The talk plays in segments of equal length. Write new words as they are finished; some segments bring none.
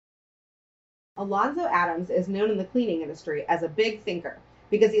Alonzo Adams is known in the cleaning industry as a big thinker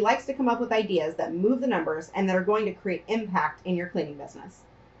because he likes to come up with ideas that move the numbers and that are going to create impact in your cleaning business.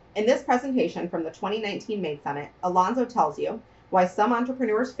 In this presentation from the 2019 Maid Summit, Alonzo tells you why some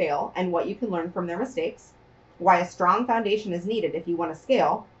entrepreneurs fail and what you can learn from their mistakes, why a strong foundation is needed if you want to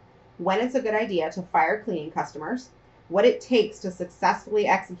scale, when it's a good idea to fire cleaning customers, what it takes to successfully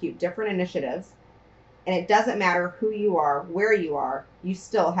execute different initiatives, and it doesn't matter who you are, where you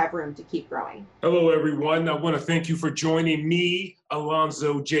still have room to keep growing. Hello, everyone. I want to thank you for joining me,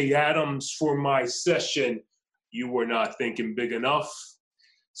 Alonzo J. Adams, for my session, You Were Not Thinking Big Enough.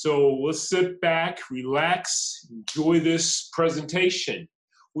 So let's sit back, relax, enjoy this presentation.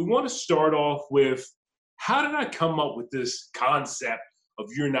 We want to start off with, how did I come up with this concept of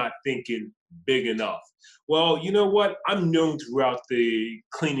you're not thinking big enough? Well, you know what? I'm known throughout the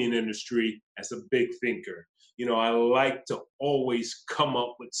cleaning industry as a big thinker. You know, I like to always come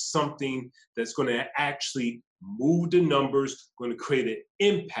up with something that's going to actually move the numbers, going to create an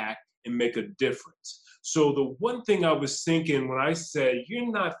impact and make a difference. So the one thing I was thinking when I said,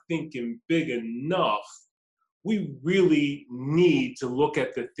 you're not thinking big enough, we really need to look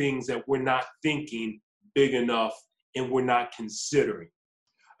at the things that we're not thinking big enough and we're not considering.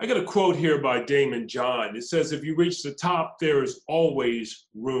 I got a quote here by Damon John. It says, if you reach the top, there is always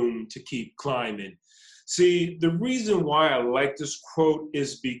room to keep climbing. See, the reason why I like this quote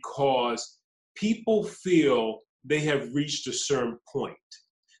is because people feel they have reached a certain point.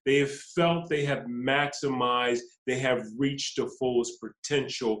 They have felt they have maximized, they have reached the fullest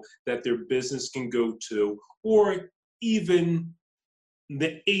potential that their business can go to, or even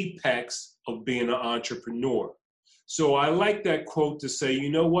the apex of being an entrepreneur. So I like that quote to say, you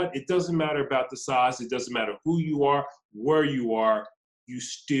know what? It doesn't matter about the size. It doesn't matter who you are, where you are. You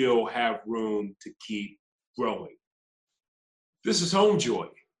still have room to keep growing. This is Homejoy.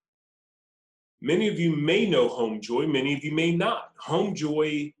 Many of you may know Homejoy. Many of you may not.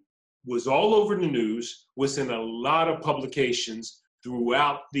 Homejoy was all over the news, was in a lot of publications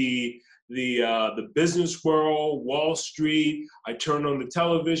throughout the business world, Wall Street. I turned on the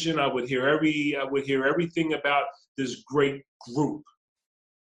television. I would hear everything about this great group.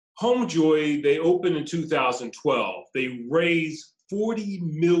 Homejoy, they opened in 2012. They raised $40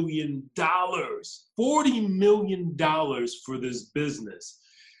 million for this business.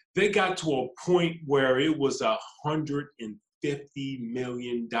 They got to a point where it was $150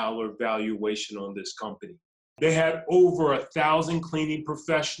 million valuation on this company. They had over 1,000 cleaning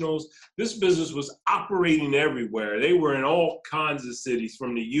professionals. This business was operating everywhere. They were in all kinds of cities,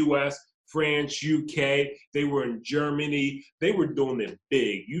 from the US, France, UK. They were in Germany. They were doing it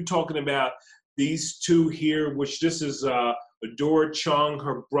big. You talking about these two here, which this is Adora Chung,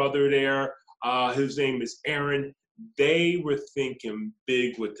 her brother there. His name is Aaron. They were thinking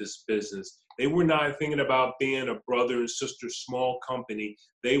big with this business. They were not thinking about being a brother and sister small company.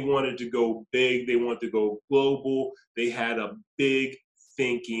 They wanted to go big. They wanted to go global. They had a big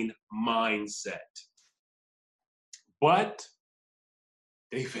thinking mindset. But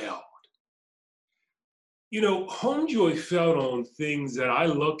they failed. You know, Homejoy failed on things that I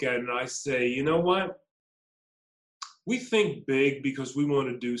look at and I say, you know what? We think big because we want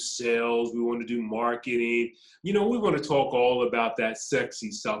to do sales, we want to do marketing. You know, we want to talk all about that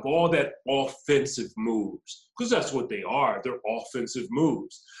sexy stuff, all that offensive moves, because that's what they are. They're offensive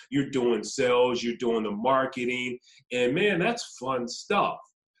moves. You're doing sales, you're doing the marketing, and man, that's fun stuff.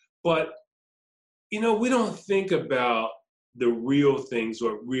 But, you know, we don't think about the real things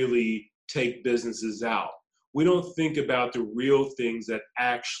that really take businesses out. We don't think about the real things that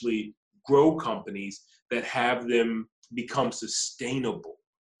actually grow companies, that have them become sustainable.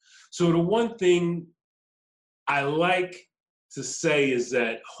 So the one thing I like to say is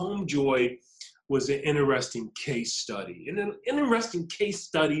that Homejoy was an interesting case study, and an interesting case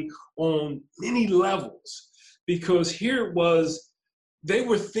study on many levels, because here it was, they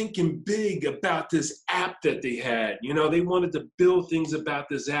were thinking big about this app that they had. You know, they wanted to build things about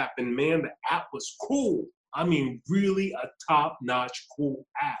this app, and man, the app was cool. I mean, really a top-notch cool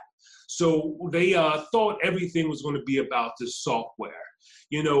app. So they thought everything was going to be about this software.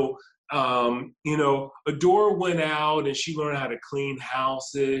 You know, Adora went out and she learned how to clean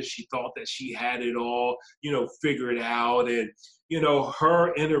houses. She thought that she had it all, you know, figured out. And, you know,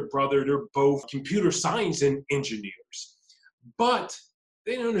 her and her brother, they're both computer science engineers. But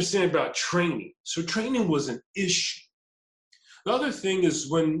they didn't understand about training. So training was an issue. The other thing is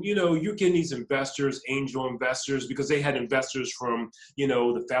when, you know, you're getting these investors, angel investors, because they had investors from, you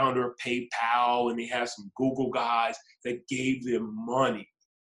know, the founder of PayPal, and they have some Google guys that gave them money.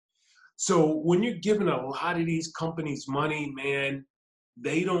 So when you're giving a lot of these companies money, man,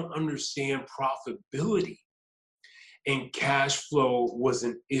 they don't understand profitability, and cash flow was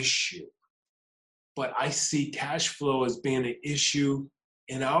an issue. But I see cash flow as being an issue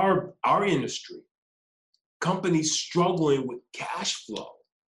in our industry. Companies struggling with cash flow.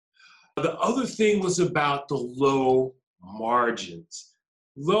 The other thing was about the low margins.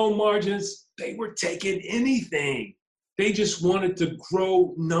 Low margins, they were taking anything. They just wanted to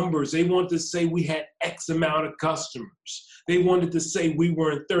grow numbers. They wanted to say we had X amount of customers. They wanted to say we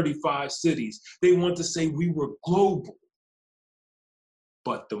were in 35 cities. They wanted to say we were global.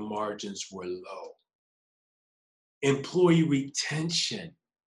 But the margins were low. Employee retention,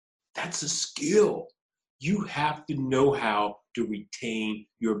 that's a skill. You have to know how to retain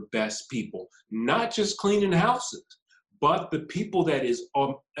your best people, not just cleaning houses, but the people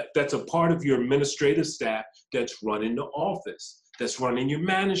that's a part of your administrative staff that's running the office, that's running your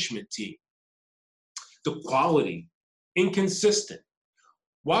management team. The quality, inconsistent.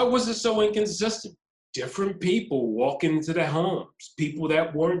 Why was it so inconsistent? Different people walking into the homes, people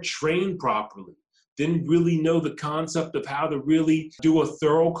that weren't trained properly, didn't really know the concept of how to really do a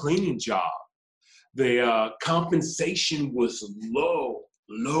thorough cleaning job. The compensation was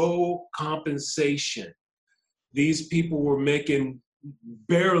low compensation. These people were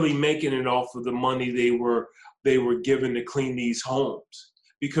barely making it off of the money they were given to clean these homes.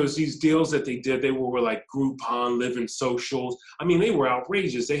 Because these deals that they did, they were like Groupon, Living Socials. I mean, they were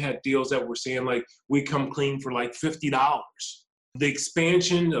outrageous. They had deals that were saying like, we come clean for like $50. The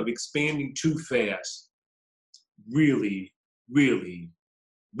expansion of expanding too fast really, really,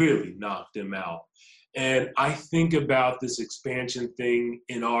 really knocked them out. And I think about this expansion thing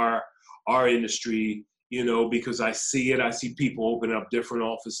in our industry, because I see it. I see people open up different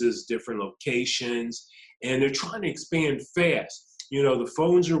offices, different locations, and they're trying to expand fast. The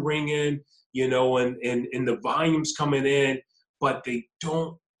phones are ringing, and the volume's coming in, but they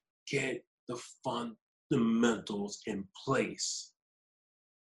don't get the fundamentals in place.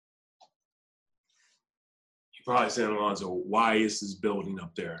 You're probably saying, Alonzo, why is this building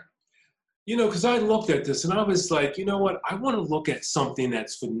up there? Because I looked at this and I was like, you know what? I want to look at something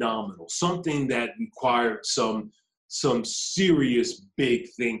that's phenomenal, something that required some serious big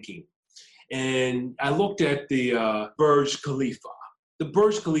thinking. And I looked at the Burj Khalifa. The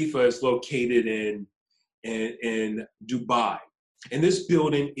Burj Khalifa is located in Dubai. And this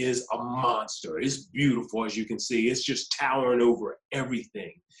building is a monster. It's beautiful, as you can see. It's just towering over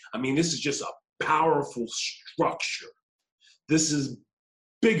everything. I mean, this is just a powerful structure. This is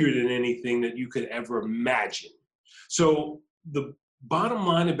bigger than anything that you could ever imagine. So the bottom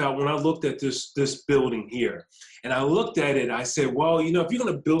line about when I looked at this building here, and I looked at it, I said, well, if you're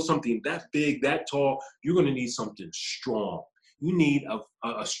going to build something that big, that tall, you're going to need something strong. You need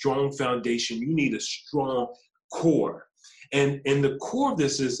a strong foundation. You need a strong core. And the core of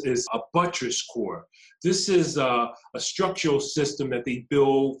this is a buttress core. This is a structural system that they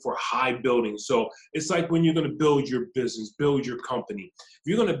build for high buildings. So it's like when you're going to build your business, build your company. If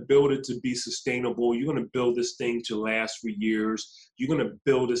you're going to build it to be sustainable, you're going to build this thing to last for years, you're going to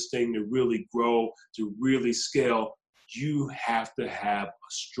build this thing to really grow, to really scale, you have to have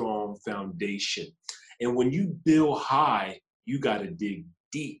a strong foundation. And when you build high, you got to dig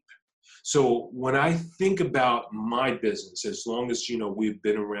deep. So when I think about my business, as long as, we've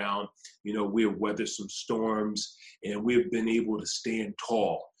been around, we've weathered some storms and we've been able to stand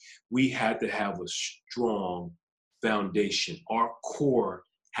tall, we had to have a strong foundation. Our core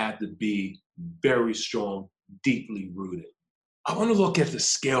had to be very strong, deeply rooted. I want to look at the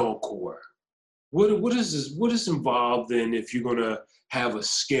scale core. What is involved in if you're going to have a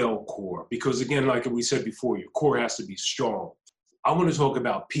scale core? Because again, like we said before, your core has to be strong. I want to talk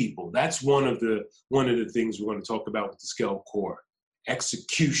about people. That's one of the things we're going to talk about with the scale core.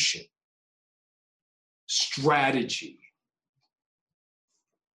 Execution, strategy,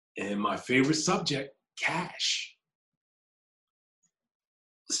 and my favorite subject, cash.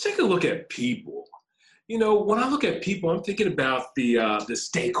 Let's take a look at people. When I look at people, I'm thinking about the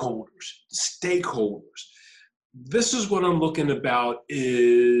stakeholders. The stakeholders. This is what I'm looking about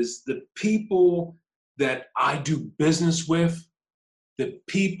is the people that I do business with, the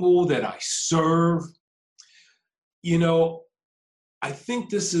people that I serve. I think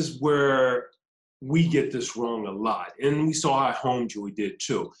this is where we get this wrong a lot. And we saw how HomeJoy did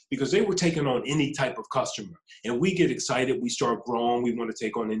too, because they were taking on any type of customer. And we get excited, we start growing, we want to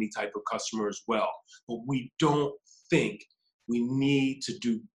take on any type of customer as well. But we don't think we need to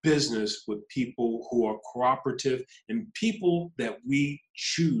do business with people who are cooperative and people that we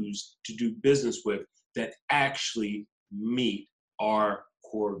choose to do business with that actually meet our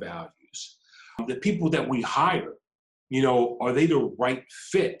core values. The people that we hire, Are they the right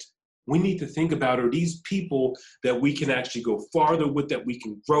fit? We need to think about, are these people that we can actually go farther with, that we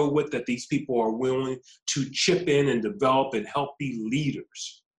can grow with, that these people are willing to chip in and develop and help be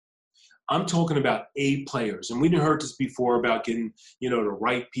leaders? I'm talking about A players. And we didn't heard this before about getting, the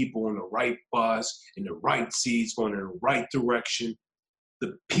right people on the right bus, in the right seats, going in the right direction.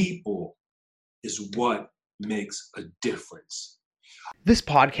 The people is what makes a difference. This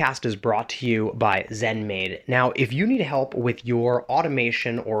podcast is brought to you by Maid. Now, if you need help with your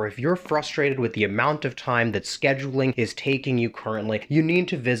automation, or if you're frustrated with the amount of time that scheduling is taking you currently, you need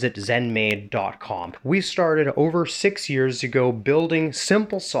to visit zenmaid.com. We started over 6 years ago building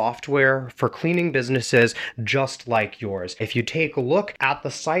simple software for cleaning businesses just like yours. If you take a look at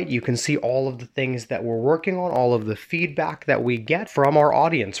the site, you can see all of the things that we're working on, all of the feedback that we get from our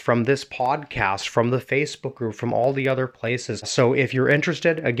audience, from this podcast, from the Facebook group, from all the other places. So if you're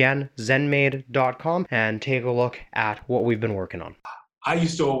interested, again, zenmaid.com, and take a look at what we've been working on. I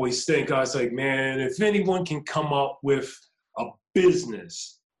used to always think, I was like, man, if anyone can come up with a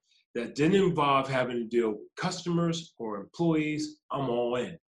business that didn't involve having to deal with customers or employees, I'm all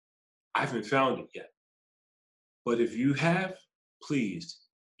in. I haven't found it yet. But if you have, please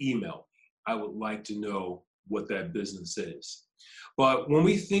email me. I would like to know what that business is. But when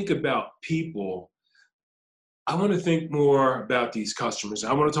we think about people, I want to think more about these customers.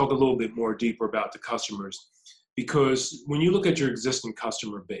 I want to talk a little bit more deeper about the customers, because when you look at your existing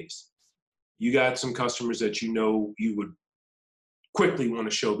customer base, you got some customers that you would quickly want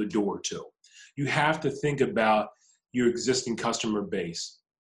to show the door to. You have to think about your existing customer base.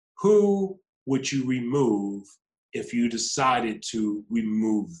 Who would you remove if you decided to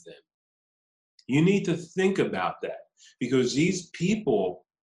remove them? You need to think about that, because these people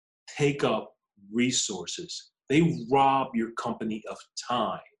take up resources. They rob your company of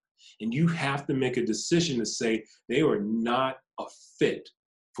time. And you have to make a decision to say they are not a fit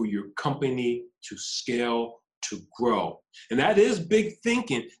for your company to scale, to grow. And that is big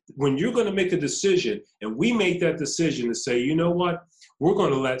thinking when you're going to make a decision. And we make that decision to say, you know what? We're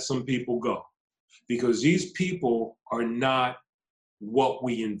going to let some people go, because these people are not what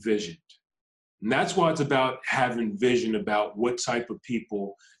we envisioned. And that's why it's about having vision about what type of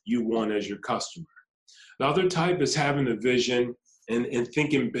people you want as your customer. The other type is having a vision and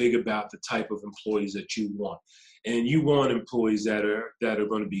thinking big about the type of employees that you want. And you want employees that are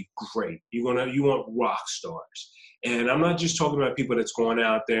going to be great. You want rock stars. And I'm not just talking about people that's going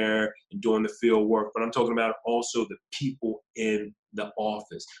out there and doing the field work, but I'm talking about also the people in the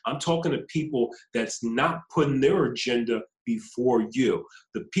office. I'm talking to people that's not putting their agenda before you.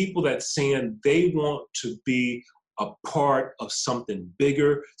 The people that's saying they want to be a part of something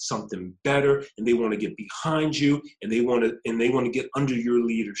bigger, something better, and they want to get behind you, and they want to get under your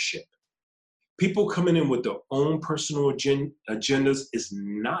leadership. People coming in with their own personal agendas is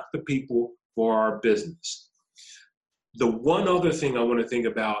not the people for our business. The one other thing I want to think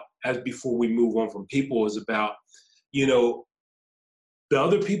about as before we move on from people is about, the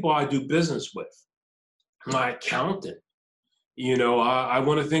other people I do business with, my accountant. I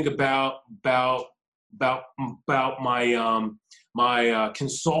want to think about my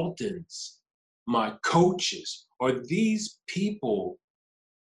consultants, my coaches. Are these people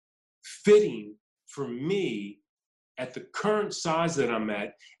fitting for me at the current size that I'm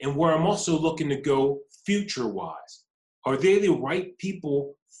at, and where I'm also looking to go future-wise? Are they the right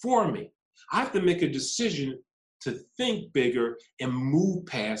people for me? I have to make a decision to think bigger and move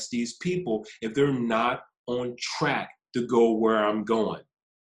past these people if they're not on track to go where I'm going.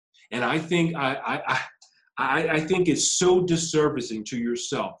 And I think I think it's so disservicing to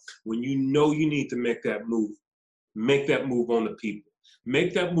yourself when you know you need to make that move. Make that move on the people.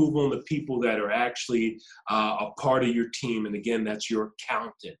 Make that move on the people that are actually a part of your team. And again, that's your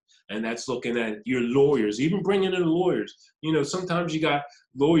accountant. And that's looking at your lawyers, even bringing in lawyers. Sometimes you got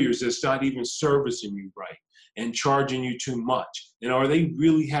lawyers that's not even servicing you right and charging you too much. And are they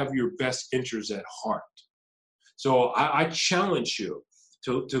really have your best interests at heart? So I challenge you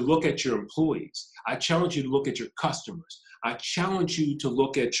to look at your employees. I challenge you to look at your customers. I challenge you to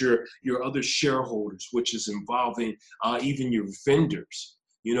look at your other shareholders, which is involving even your vendors.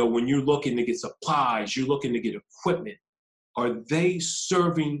 When you're looking to get supplies, you're looking to get equipment. Are they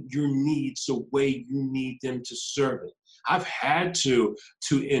serving your needs the way you need them to serve it? I've had to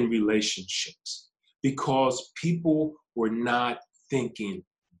end relationships because people were not thinking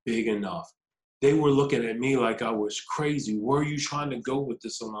big enough. They were looking at me like I was crazy. Where are you trying to go with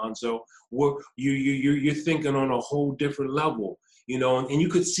this, Alonzo? You're thinking on a whole different level, and you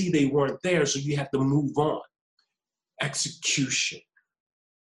could see they weren't there, so you have to move on. Execution.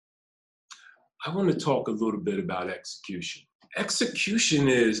 I want to talk a little bit about execution. Execution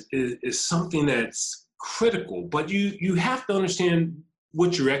is something that's critical, but you have to understand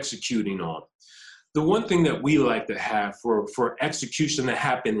what you're executing on. The one thing that we like to have for execution to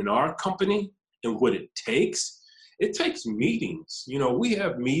happen in our company and what it takes meetings. We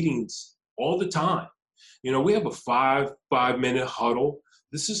have meetings all the time. We have a five-minute huddle.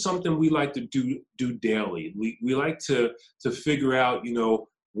 This is something we like to do daily. We like to figure out,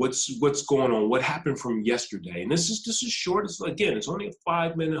 what's going on, what happened from yesterday. And this is short. It's only a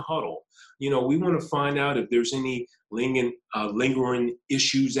 5-minute huddle. We want to find out if there's any lingering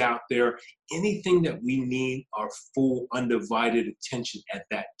issues out there, anything that we need our full undivided attention at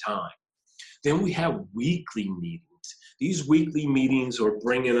that time. Then we have weekly meetings. These weekly meetings are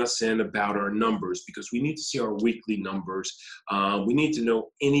bringing us in about our numbers because we need to see our weekly numbers. We need to know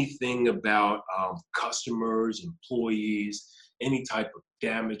anything about customers, employees, any type of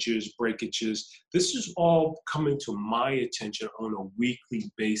damages, breakages. This is all coming to my attention on a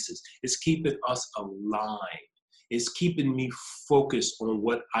weekly basis. It's keeping us aligned. It's keeping me focused on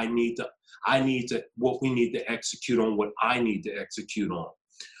what what we need to execute on, what I need to execute on.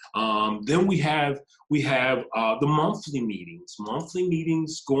 Then we have the monthly meetings. Monthly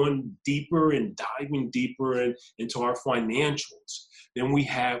meetings going deeper and diving deeper into our financials. Then we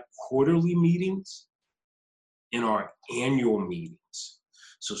have quarterly meetings and our annual meetings.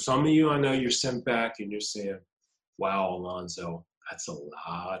 So some of you, I know you're sent back and you're saying, wow, Alonzo, that's a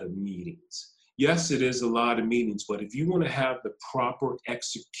lot of meetings. Yes, it is a lot of meetings, but if you want to have the proper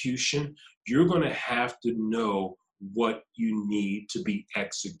execution, you're going to have to know what you need to be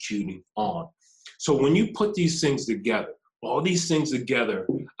executing on. So when you put these things together, all these things together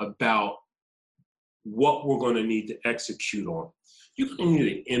about what we're going to need to execute on, you're going to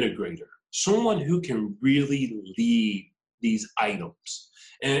need an integrator, someone who can really lead these items.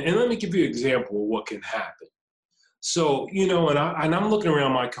 And let me give you an example of what can happen. So, and I'm looking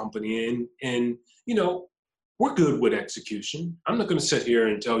around my company and we're good with execution. I'm not going to sit here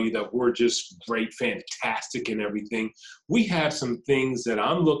and tell you that we're just great, fantastic and everything. We have some things that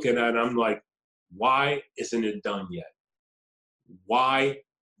I'm looking at and I'm like, why isn't it done yet?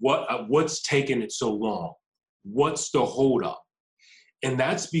 What's taking it so long? What's the holdup? And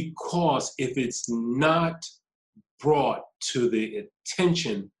that's because if it's not brought to the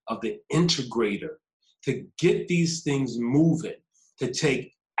attention of the integrator to get these things moving, to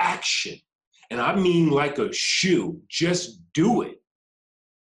take action, and I mean like a shoe, just do it.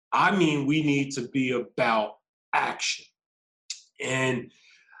 I mean, we need to be about action. And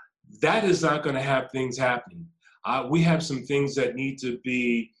that is not going to have things happening. We have some things that need to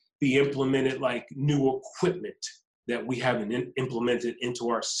be implemented, like new equipment that we haven't implemented into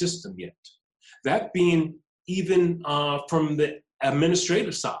our system yet. That being even from the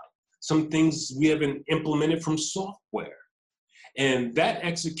administrative side, some things we haven't implemented from software. And that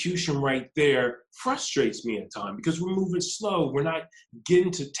execution right there frustrates me at times because we're moving slow. We're not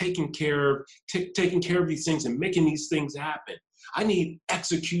getting to taking care of these things and making these things happen. I need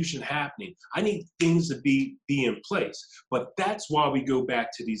execution happening. I need things to be in place. But that's why we go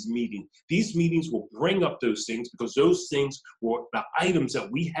back to these meetings. These meetings will bring up those things because those things were the items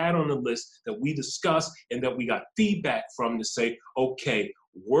that we had on the list that we discussed and that we got feedback from to say, okay,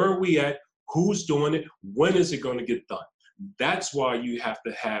 where are we at? Who's doing it? When is it going to get done? That's why you have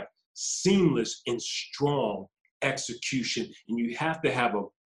to have seamless and strong execution, and you have to have a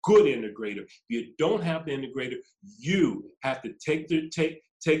good integrator. If you don't have the integrator, you have to take the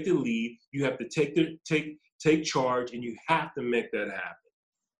lead. You have to take charge, and you have to make that happen.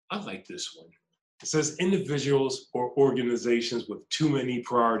 I like this one. It says individuals or organizations with too many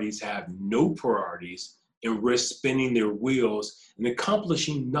priorities have no priorities and risk spinning their wheels and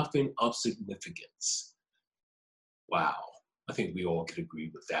accomplishing nothing of significance. Wow, I think we all could agree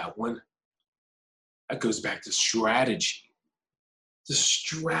with that one. That goes back to strategy. The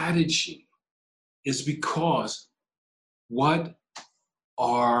strategy is because what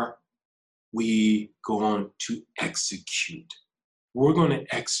are we going to execute? We're going to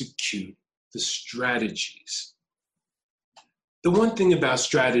execute the strategies. The one thing about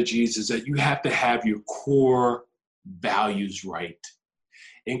strategies is that you have to have your core values right.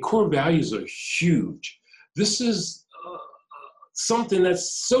 And core values are huge. This is something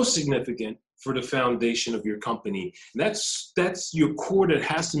that's so significant for the foundation of your company. And that's your core that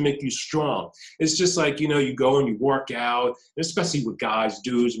has to make you strong. It's just like, you go and you work out, especially with guys,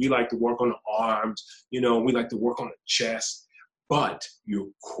 dudes, we like to work on the arms, we like to work on the chest, but your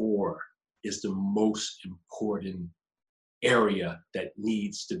core is the most important area that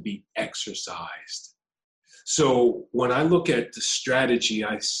needs to be exercised. So when I look at the strategy,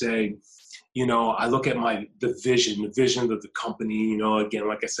 I say, I look at the vision of the company. Again,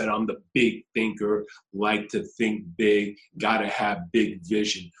 like I said, I'm the big thinker, like to think big, got to have big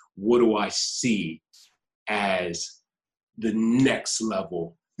vision. What do I see as the next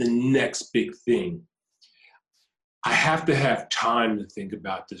level, the next big thing? I have to have time to think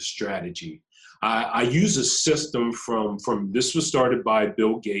about this strategy. I use a system from this was started by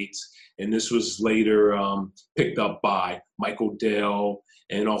Bill Gates, and this was later picked up by Michael Dell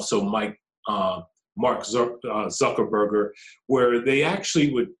and also Mark Zuckerberg, where they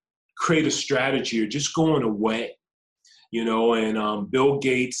actually would create a strategy or just going away, and Bill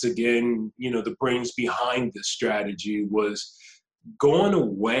Gates, again, the brains behind this strategy, was going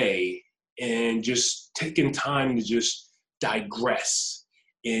away and just taking time to just digress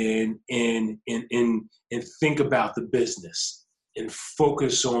and think about the business and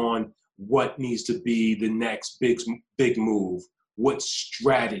focus on what needs to be the next big move, what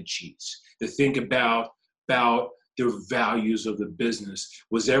strategies to think about their values of the business.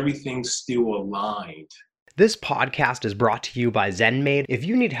 Was everything still aligned? This podcast is brought to you by ZenMaid. If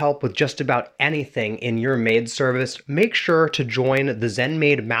you need help with just about anything in your maid service, make sure to join the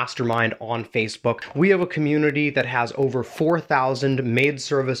ZenMaid Mastermind on Facebook. We have a community that has over 4,000 maid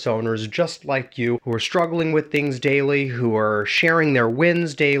service owners just like you who are struggling with things daily, who are sharing their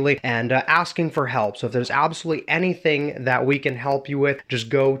wins daily, and asking for help. So if there's absolutely anything that we can help you with, just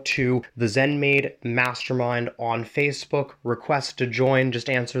go to the ZenMaid Mastermind on Facebook, request to join, just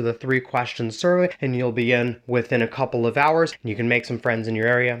answer the 3-question survey, and you'll be in within a couple of hours, and you can make some friends in your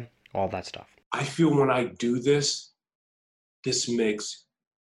area, all that stuff. I feel when I do this makes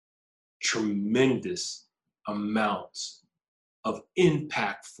tremendous amounts of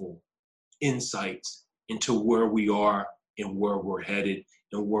impactful insights into where we are and where we're headed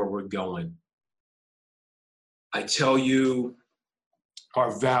and where we're going. I tell you,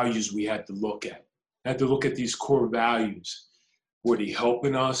 our values we had to look at. I had to look at these core values. Were they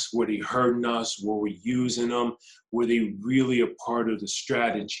helping us? Were they hurting us? Were we using them? Were they really a part of the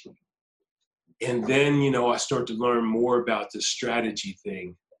strategy? And then, I start to learn more about the strategy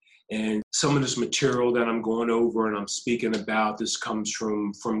thing. And some of this material that I'm going over and I'm speaking about, this comes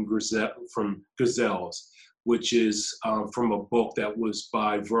from Gazelles, which is from a book that was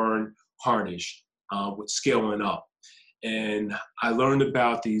by Vern Harnish with Scaling Up. And I learned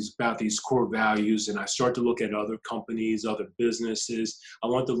about these core values, and I start to look at other companies, other businesses. I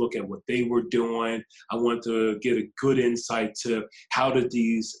want to look at what they were doing. I want to get a good insight to how did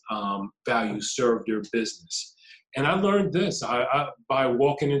these values serve their business. And I learned this by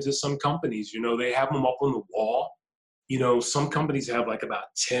walking into some companies. They have them up on the wall. Some companies have like about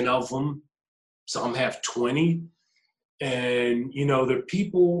 10 of them. Some have 20. And, their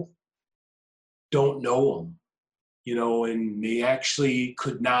people don't know them. And they actually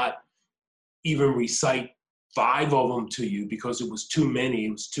could not even recite 5 of them to you because it was too many.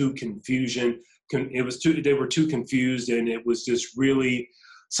 It was too confusion. They were too confused, and it was just really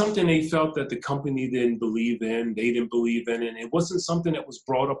something they felt that the company didn't believe in. They didn't believe in, and it wasn't something that was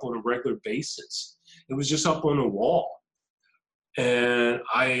brought up on a regular basis. It was just up on the wall. And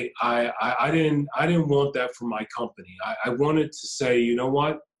I didn't want that for my company. I wanted to say, you know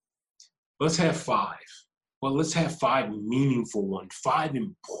what? Let's have 5. Well, let's have 5 meaningful ones, 5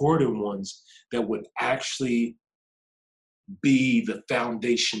 important ones that would actually be the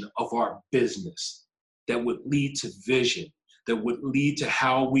foundation of our business, that would lead to vision, that would lead to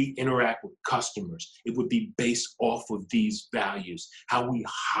how we interact with customers. It would be based off of these values, how we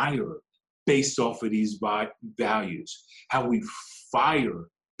hire based off of these values, how we fire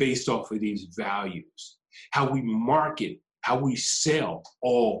based off of these values, how we market, how we sell,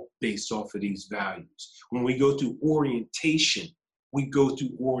 all based off of these values. When we go through orientation, we go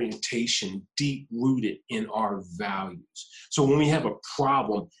through orientation deep-rooted in our values. So when we have a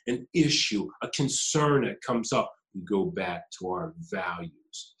problem, an issue, a concern that comes up, we go back to our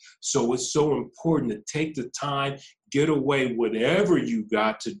values. So it's so important to take the time, get away whatever you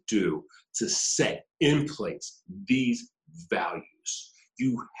got to do to set in place these values.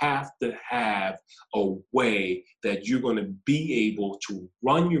 You have to have a way that you're going to be able to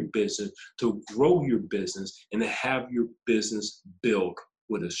run your business, to grow your business, and to have your business built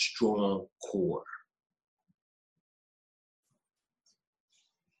with a strong core.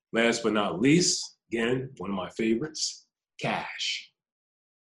 Last but not least, again, one of my favorites, cash.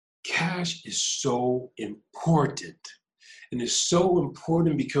 Cash is so important. And it's so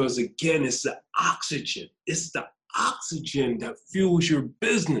important because, again, it's the oxygen. It's the oxygen that fuels your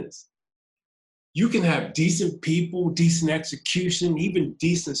business. You can have decent people, decent execution, even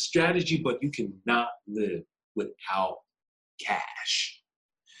decent strategy, but you cannot live without cash.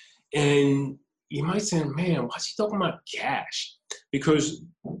 And you might say, man, why's he talking about cash? Because,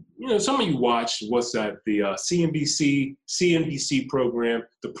 some of you watched, what's that, the CNBC program,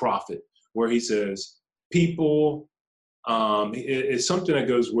 The Profit, where he says, people, it's something that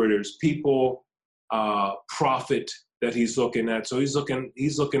goes where there's people, profit that he's looking at. So he's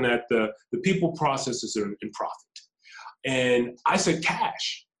looking at the people, processes, and profit. And I said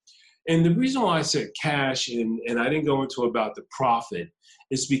cash. And the reason why I said cash, and I didn't go into about the profit,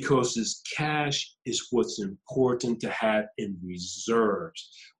 is because this cash is what's important to have in reserves.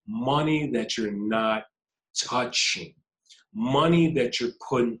 Money that you're not touching. Money that you're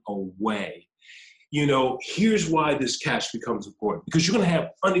putting away. Here's why this cash becomes important. Because you're going to have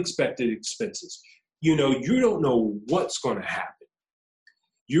unexpected expenses. You don't know what's going to happen.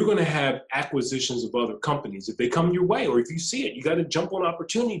 You're going to have acquisitions of other companies if they come your way, or if you see it, you got to jump on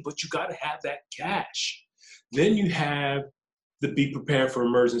opportunity, but you got to have that cash. Then you have the be prepared for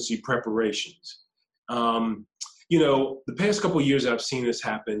emergency preparations. The past couple of years, I've seen this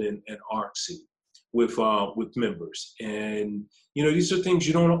happen in ARCC with members. And, these are things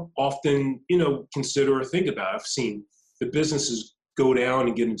you don't often, consider or think about. I've seen the businesses go down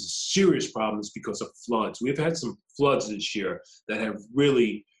and get into serious problems because of floods. We've had some floods this year that have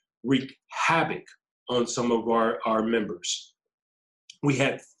really wreaked havoc on some of our members. We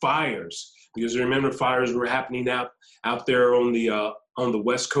had fires, because remember, fires were happening out there on the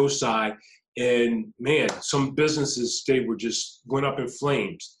West Coast side. And man, some businesses, they went up in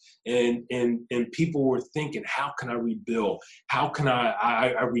flames. And people were thinking, how can I rebuild? How can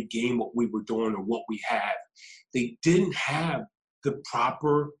I regain what we were doing or what we have? They didn't have the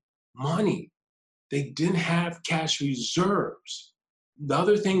proper money. They didn't have cash reserves. The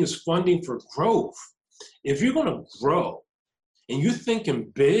other thing is funding for growth. If you're going to grow and you're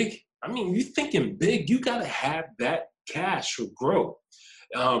thinking big, you got to have that cash for growth.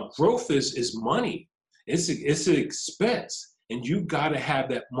 Growth is money. It's an expense. And you got to have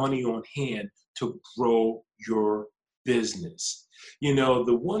that money on hand to grow your business.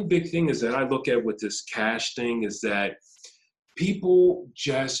 The one big thing is that I look at with this cash thing is that people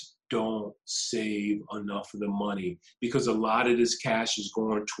just don't save enough of the money, because a lot of this cash is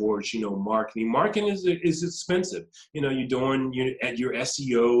going towards, marketing. Marketing is expensive. You're doing at your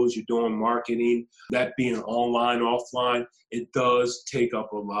SEOs, you're doing marketing, that being online, offline, it does take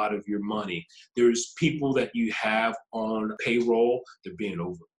up a lot of your money. There's people that you have on payroll, they're being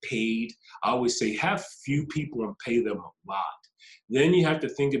overpaid. I always say have few people and pay them a lot. Then you have to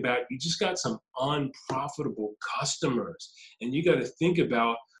think about, you just got some unprofitable customers, and you got to think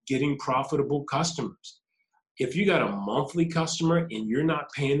about getting profitable customers. If you got a monthly customer and you're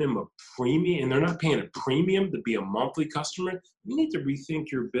not paying them a premium, and they're not paying a premium to be a monthly customer, you need to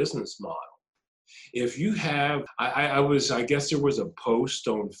rethink your business model. If you have, I guess there was a post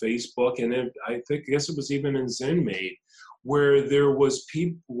on Facebook, and then I guess it was even in ZenMaid, where there was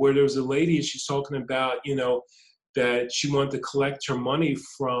a lady, she's talking about, that she wanted to collect her money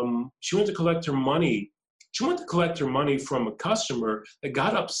from a customer that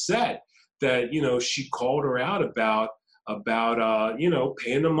got upset that, she called her out about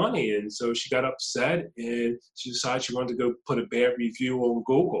paying the money. And so she got upset and she decided she wanted to go put a bad review on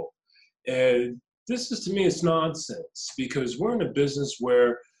Google. And this is, to me, it's nonsense, because we're in a business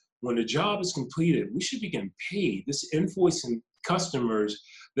where when a job is completed, we should be getting paid. This invoicing customers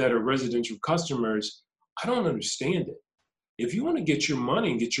that are residential customers, I don't understand it. If you want to get your money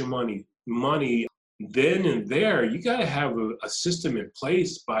and get your money then and there, you got to have a system in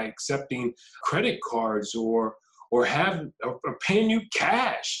place by accepting credit cards or paying you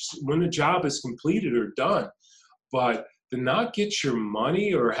cash when the job is completed or done. But to not get your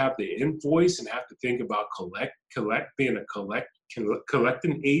money or have the invoice and have to think about being a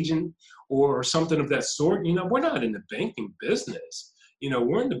collecting agent or something of that sort, we're not in the banking business.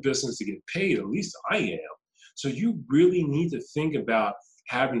 We're in the business to get paid, at least I am. So you really need to think about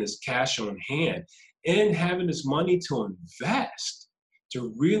having this cash on hand and having this money to invest,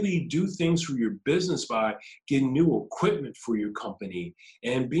 to really do things for your business by getting new equipment for your company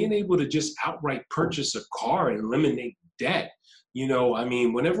and being able to just outright purchase a car and eliminate debt.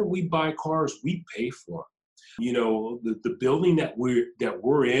 Whenever we buy cars, we pay for them. The building that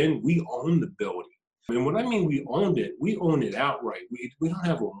we're in, we own the building. And when I mean we own it outright. We don't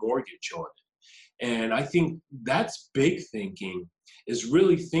have a mortgage on it. And I think that's big thinking, is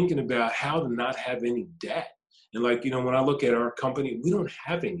really thinking about how to not have any debt. And when I look at our company, we don't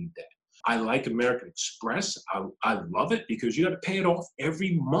have any debt. I like American Express. I love it because you got to pay it off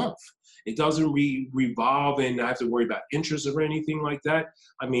every month. It doesn't revolve and I have to worry about interest or anything like that.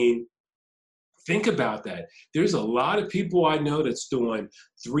 Think about that. There's a lot of people I know that's doing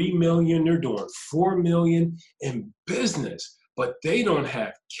 3 million, they're doing 4 million in business, but they don't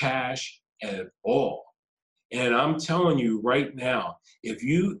have cash at all. And I'm telling you right now, if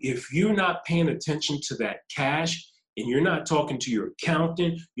you're not paying attention to that cash, and you're not talking to your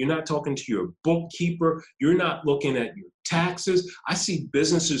accountant, you're not talking to your bookkeeper, you're not looking at your taxes. I see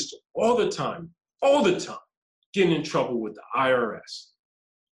businesses all the time, getting in trouble with the IRS.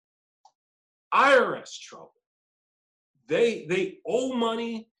 IRS trouble. They owe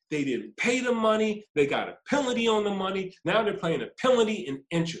money, they didn't pay the money, they got a penalty on the money, now they're paying a penalty and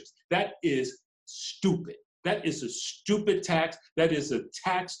interest. That is stupid. That is a stupid tax. That is a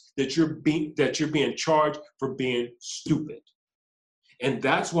tax that you're being charged for being stupid. And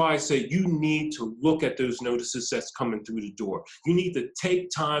that's why I say you need to look at those notices that's coming through the door. You need to take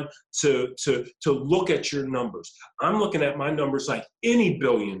time to look at your numbers. I'm looking at my numbers like any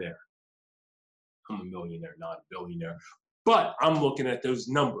billionaire. I'm a millionaire, not a billionaire. But I'm looking at those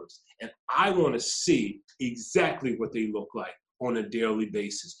numbers, and I want to see exactly what they look like on a daily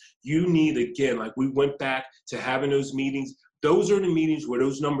basis. You need, again, like we went back to having those meetings. Those are the meetings where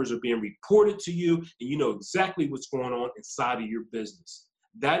those numbers are being reported to you, and you know exactly what's going on inside of your business.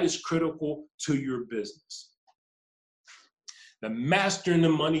 That is critical to your business. The mastering the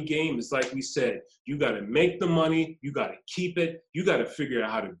money game is, like we said, you got to make the money, you got to keep it, you got to figure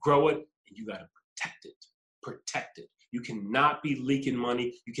out how to grow it, and you got to protect it. Protect it. You cannot be leaking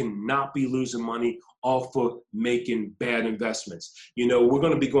money. You cannot be losing money off of making bad investments. You know, we're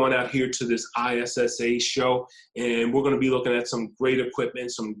going to be going out here to this ISSA show, and we're going to be looking at some great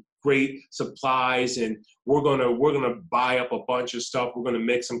equipment, some great supplies, and we're going to buy up a bunch of stuff. We're going to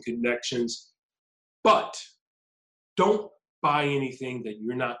make some connections, but don't buy anything that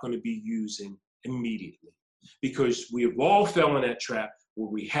you're not going to be using immediately, because we have all fell in that trap where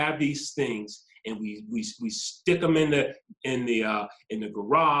we have these things and we stick them in the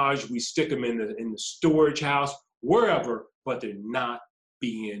garage, we stick them in the storage house, wherever, but they're not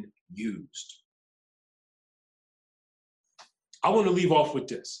being used. I want to leave off with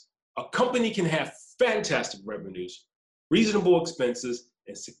this. A company can have fantastic revenues, reasonable expenses,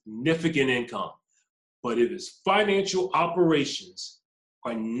 and significant income, but if its financial operations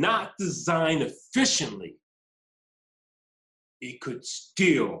are not designed efficiently, it could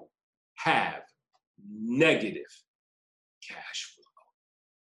still have negative cash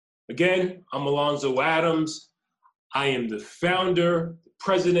flow. Again, I'm Alonzo Adams. I am the founder,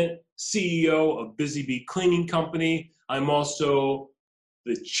 president, CEO of Busy Bee Cleaning Company. I'm also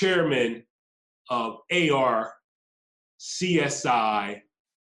the chairman of AR CSI,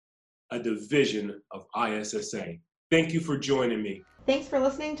 a division of ISSA. Thank you for joining me. Thanks for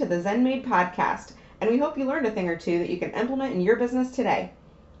listening to the Zen Maid podcast, and we hope you learned a thing or two that you can implement in your business today.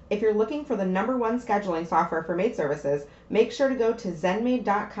 If you're looking for the #1 scheduling software for maid services, make sure to go to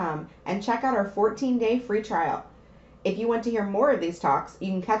zenmaid.com and check out our 14-day free trial. If you want to hear more of these talks, you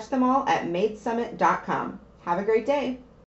can catch them all at maidsummit.com. Have a great day.